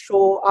wanted to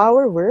show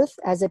our worth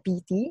as a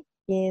PT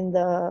in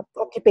the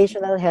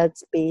occupational health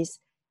space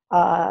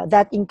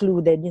that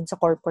included yun sa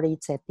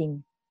corporate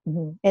setting.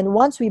 And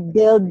once we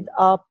build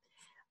up,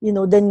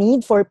 the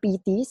need for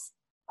PTs,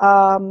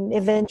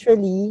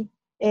 eventually,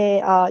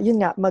 yun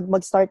nga,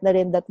 mag-start na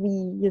rin that we,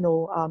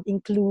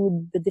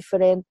 include the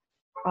different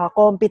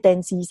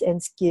competencies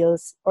and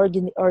skills, or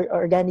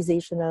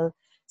organizational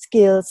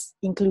skills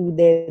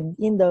included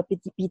in the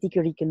PT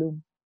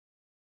curriculum.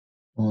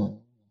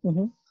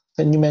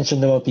 And you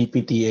mentioned about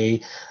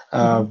PPTA.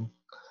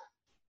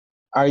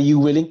 Are you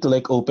willing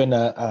to open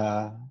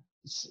a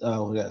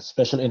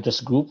special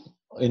interest group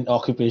in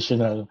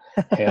occupational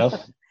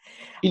health?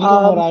 Hindi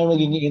ko marami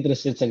magiging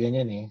interested sa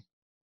ganyan eh.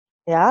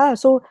 Yeah,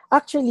 so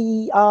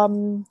actually,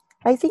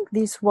 I think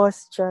this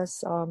was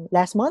just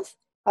last month.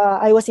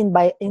 I was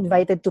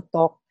invited to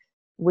talk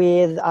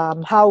with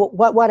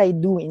what I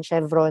do in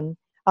Chevron.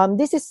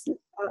 This is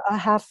a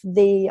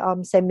half-day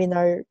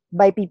seminar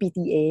by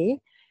PPTA,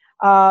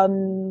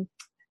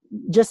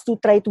 just to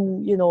try to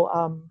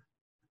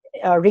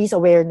raise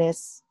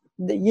awareness.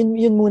 Yun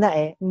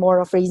muna more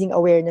of raising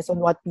awareness on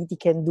what PT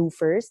can do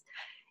first.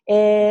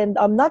 And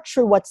I'm not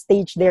sure what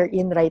stage they're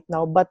in right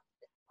now, but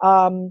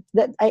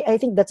that I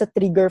think that's a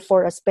trigger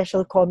for a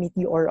special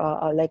committee or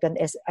like an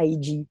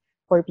SIG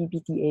for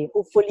PPTA.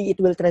 Hopefully, it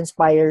will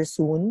transpire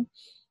soon.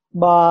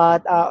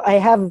 But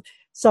I have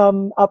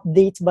some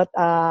updates, but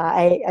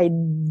I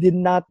did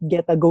not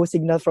get a go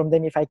signal from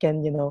them if I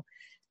can,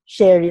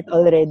 share it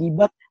already.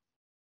 But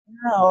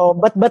no,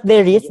 but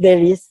there is.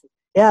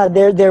 Yeah,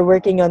 they're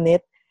working on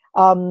it.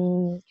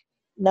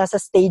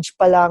 Nasa stage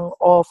pa lang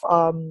of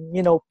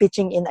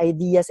pitching in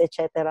ideas,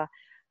 etc.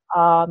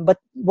 But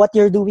what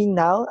you're doing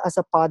now as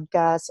a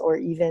podcast, or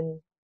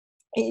even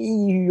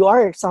you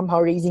are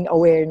somehow raising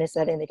awareness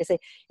na rin kasi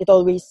it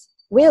always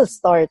will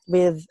start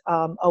with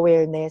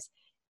awareness.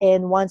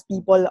 And once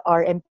people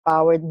are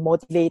empowered,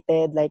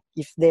 motivated, like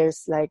if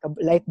there's like a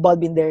light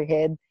bulb in their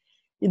head,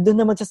 doon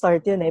naman sa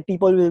start yun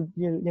people will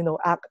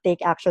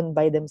take action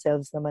by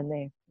themselves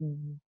naman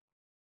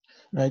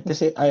Right,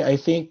 kasi I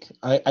think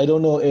I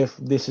don't know if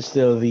this is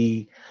still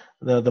the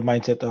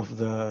mindset of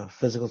the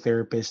physical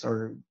therapist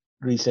or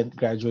recent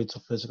graduates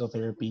of physical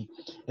therapy.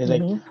 It's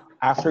like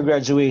after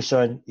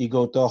graduation, you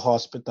go to a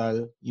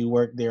hospital, you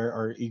work there,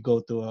 or you go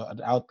to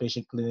an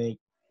outpatient clinic,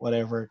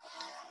 whatever.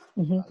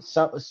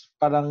 So,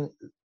 parang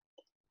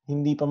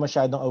hindi pa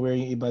masyadong aware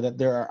yung iba that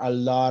there are a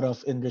lot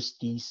of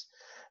industries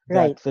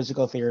that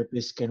physical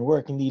therapists can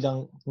work. Hindi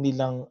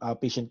lang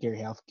patient care,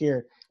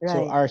 healthcare.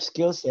 So our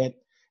skill set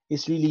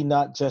is really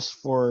not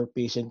just for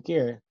patient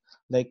care.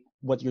 Like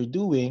what you're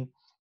doing,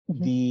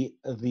 the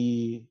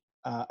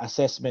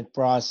assessment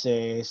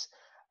process,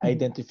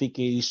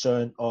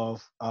 identification of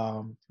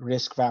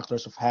risk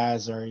factors of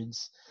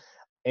hazards,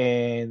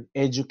 and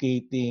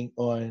educating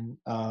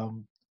on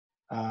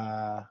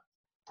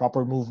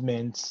proper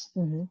movements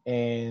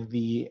and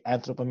the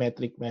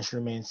anthropometric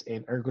measurements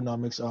and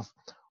ergonomics of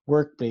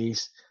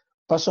workplace,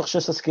 pasok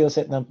siya sa skill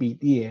set ng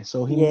PT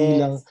So hindi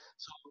lang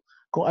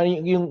kung ano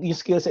yung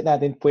skill set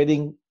natin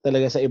pwedeng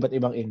talaga sa iba't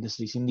ibang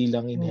industries, hindi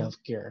lang in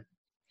healthcare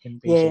and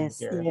patient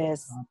care.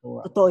 Yes.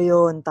 Totoo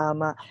yun,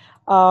 tama.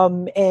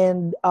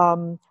 And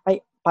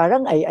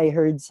I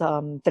heard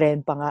some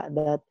trend pa nga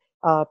that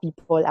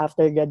people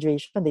after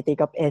graduation, they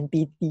take up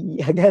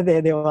NPT agad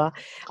di ba?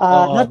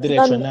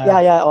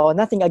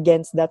 Nothing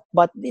against that,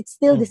 but it's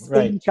still the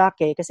same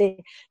track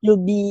kasi you'll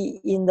be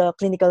in the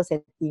clinical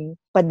setting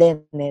pa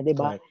din di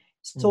ba?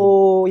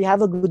 So, you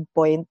have a good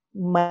point.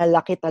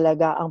 Malaki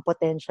talaga ang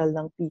potential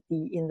ng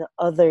PT in the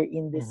other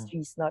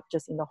industries, not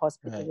just in the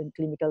hospital and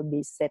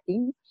clinical-based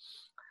setting.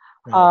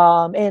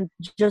 And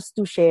just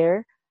to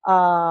share,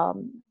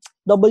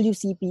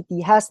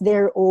 WCPT has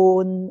their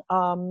own,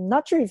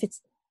 not sure if it's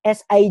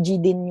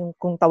SIG din yung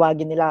kung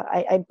tawagin nila.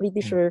 I'm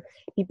pretty sure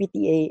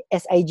PPTA,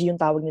 SIG yung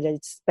tawag nila.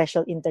 It's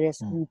Special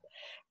Interest Group.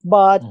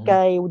 But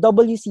kay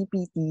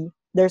WCPT,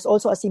 there's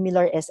also a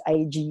similar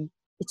SIG.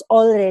 It's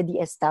already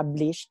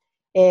established.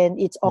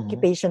 And it's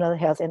occupational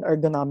health and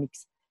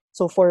ergonomics.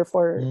 So for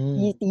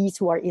PTs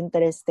who are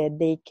interested,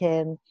 they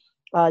can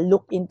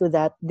look into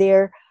that.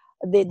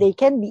 They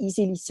can be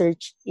easily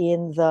searched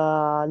in the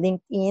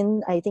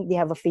LinkedIn. I think they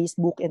have a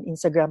Facebook and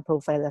Instagram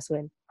profile as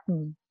well.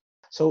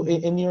 So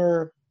Mhm. in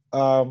your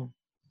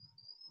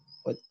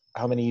what?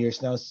 How many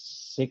years now?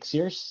 6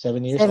 years,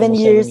 7 years, Seven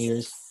almost years 7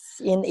 years.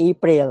 in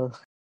April.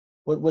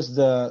 What was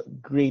the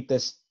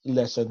greatest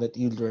lesson that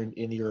you learned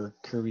in your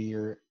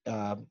career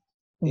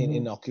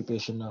in Mhm.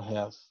 occupational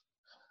health?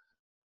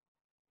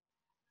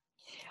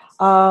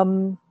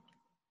 Um,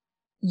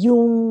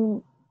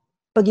 yung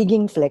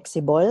pagiging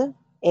flexible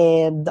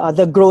and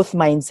the growth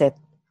mindset.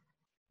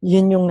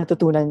 Yun yung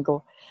natutunan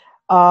ko.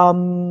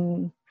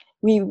 Um,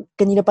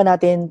 kanina pa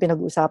natin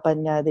pinag-usapan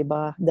nga, 'di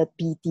ba, that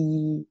PT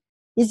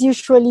is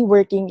usually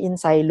working in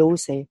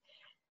silos eh.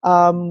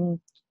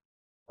 Um,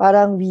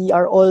 parang we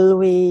are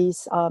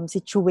always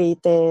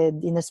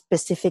situated in a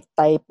specific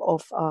type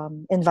of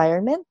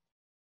environment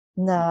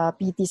na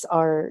PTs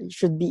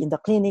should be in the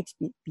clinics,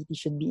 PT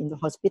should be in the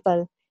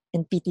hospital,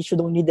 and PT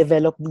should only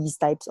develop these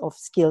types of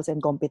skills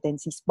and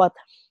competencies. But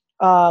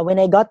when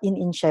I got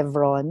in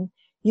Chevron,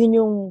 yun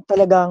yung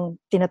talagang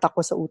tinatak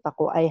ko sa utak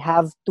ko. I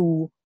have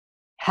to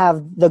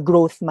have the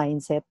growth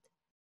mindset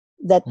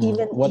that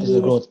even What is the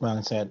if growth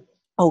mindset?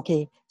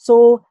 okay,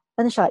 so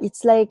ano siya,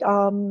 it's like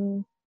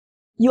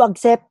you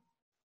accept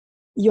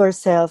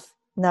yourself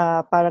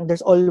na parang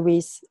there's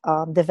always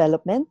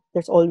development,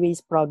 there's always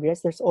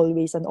progress, there's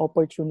always an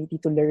opportunity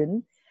to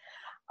learn.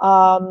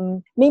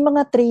 May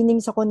mga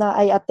trainings ako na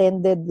I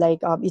attended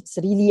like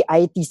it's really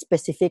IT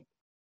specific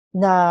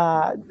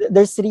na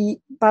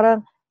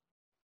parang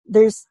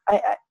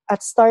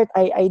at start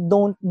I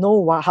don't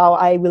know how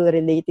I will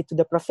relate it to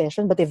the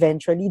profession, but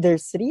eventually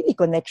there's really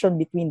connection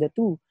between the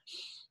two.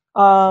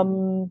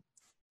 And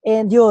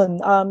yun,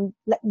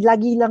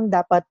 lagi lang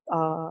dapat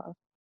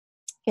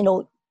you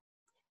know,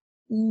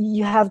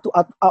 you have to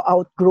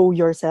outgrow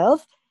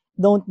yourself.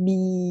 Don't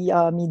be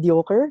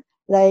mediocre.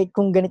 Like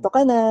kung ganito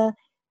ka na,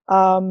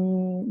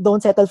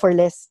 don't settle for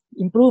less.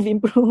 Improve,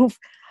 improve.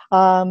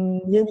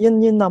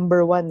 Yun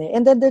number one eh.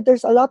 And then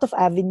there's a lot of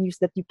avenues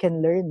that you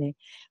can learn eh.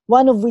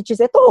 One of which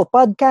is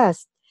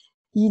podcast.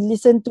 You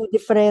listen to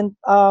different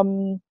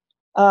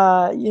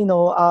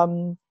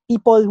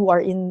people who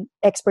are in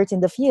experts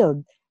in the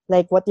field.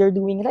 Like what you're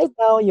doing right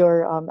now,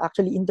 you're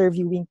actually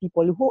interviewing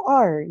people who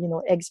are,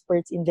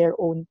 experts in their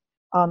own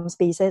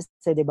spaces,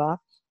 diba?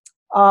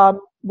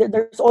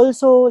 There's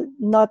also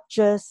not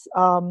just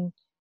yung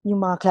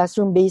mga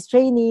classroom-based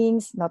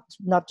trainings,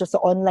 not just the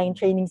online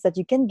trainings that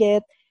you can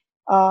get.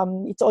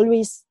 It's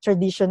always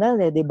traditional,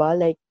 diba?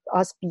 Like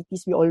us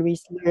PTs, we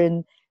always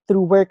learn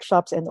through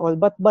workshops and all.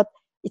 But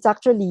it's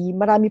actually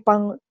marami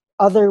pang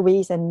other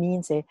ways and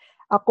means.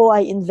 Ako,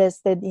 I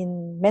invested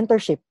in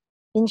mentorship.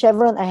 In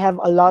Chevron, I have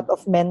a lot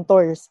of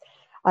mentors.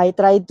 I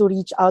tried to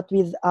reach out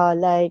with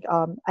I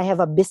have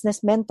a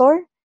business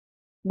mentor.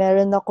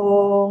 Meron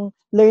akong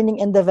learning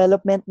and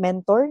development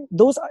mentor.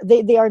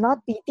 They are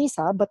not PTs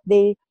but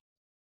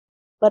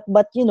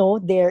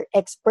they're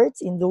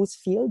experts in those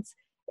fields,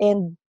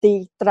 and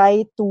they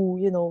try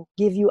to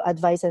give you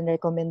advice and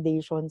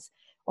recommendations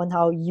on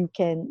how you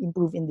can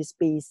improve in this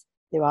space,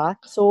 diba?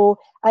 So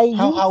I use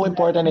How that.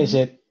 important is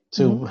it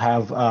Mhm. to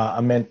have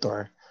a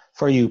mentor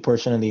for you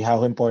personally?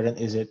 How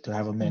important is it to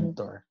have a Mhm.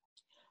 mentor?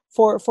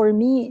 For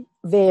me,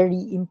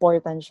 very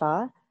important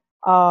siya.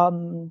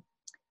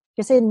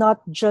 Kasi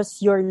not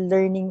just you're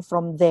learning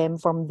from them,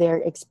 from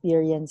their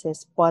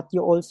experiences, but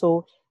you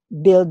also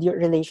build your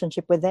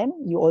relationship with them.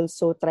 You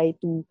also try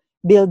to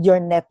build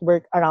your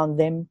network around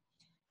them.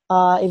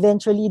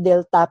 Eventually,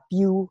 they'll tap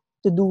you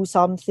to do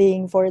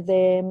something for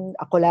them,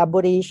 a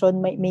collaboration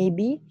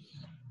maybe,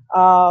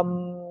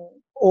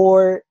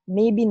 or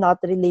maybe not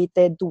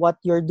related to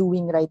what you're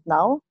doing right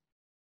now.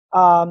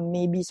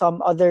 Maybe some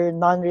other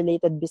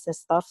non-related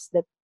business stuffs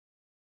that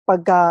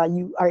pagka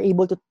you are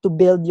able to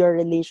build your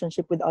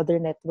relationship with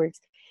other networks,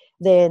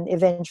 then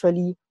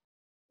eventually,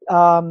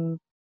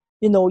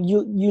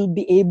 you'll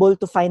be able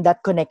to find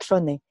that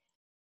connection.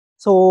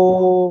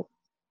 So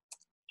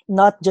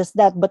not just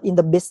that, but in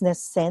the business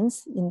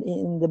sense,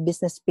 in the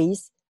business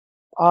space,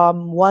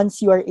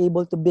 once you are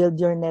able to build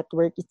your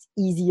network, it's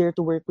easier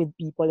to work with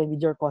people and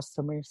with your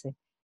customers.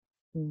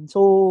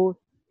 So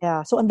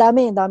yeah, so ang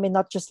dami,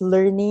 not just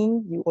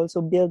learning, you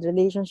also build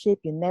relationship,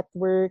 you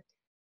network.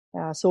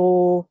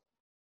 So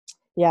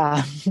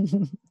yeah.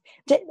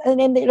 And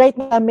then right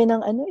namin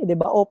ng 'di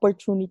ba,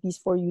 opportunities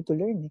for you to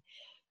learn.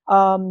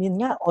 Yun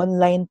nga,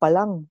 online pa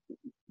lang.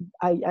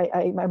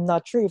 I'm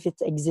not sure if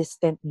it's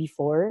existent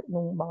before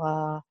nung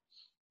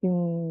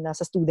yung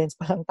nasa students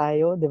pa lang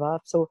tayo, 'di ba?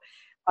 So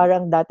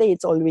parang dati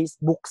it's always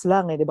books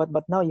lang 'di ba?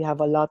 But now you have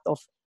a lot of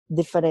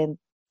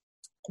different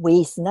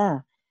ways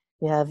na.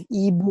 You have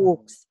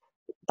e-books.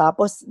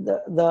 Tapos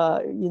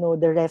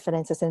the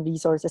references and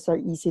resources are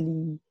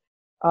easily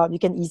you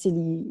can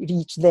easily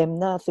reach them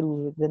na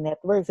through the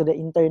network, through the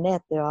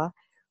internet, di ba?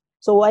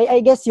 So I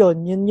guess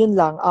yun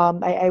lang.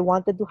 I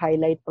wanted to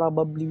highlight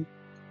probably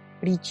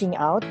reaching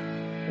out,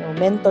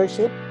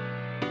 mentorship.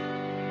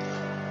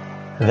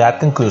 That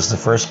concludes the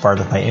first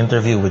part of my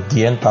interview with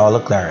Gian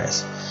Paolo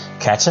Clares.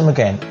 Catch him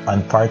again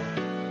on part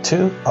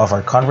 2 of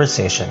our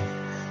conversation.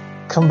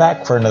 Come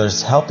back for another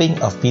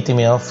helping of PT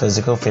Meal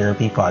Physical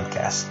Therapy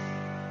podcast.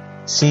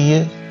 See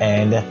you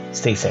and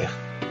stay safe.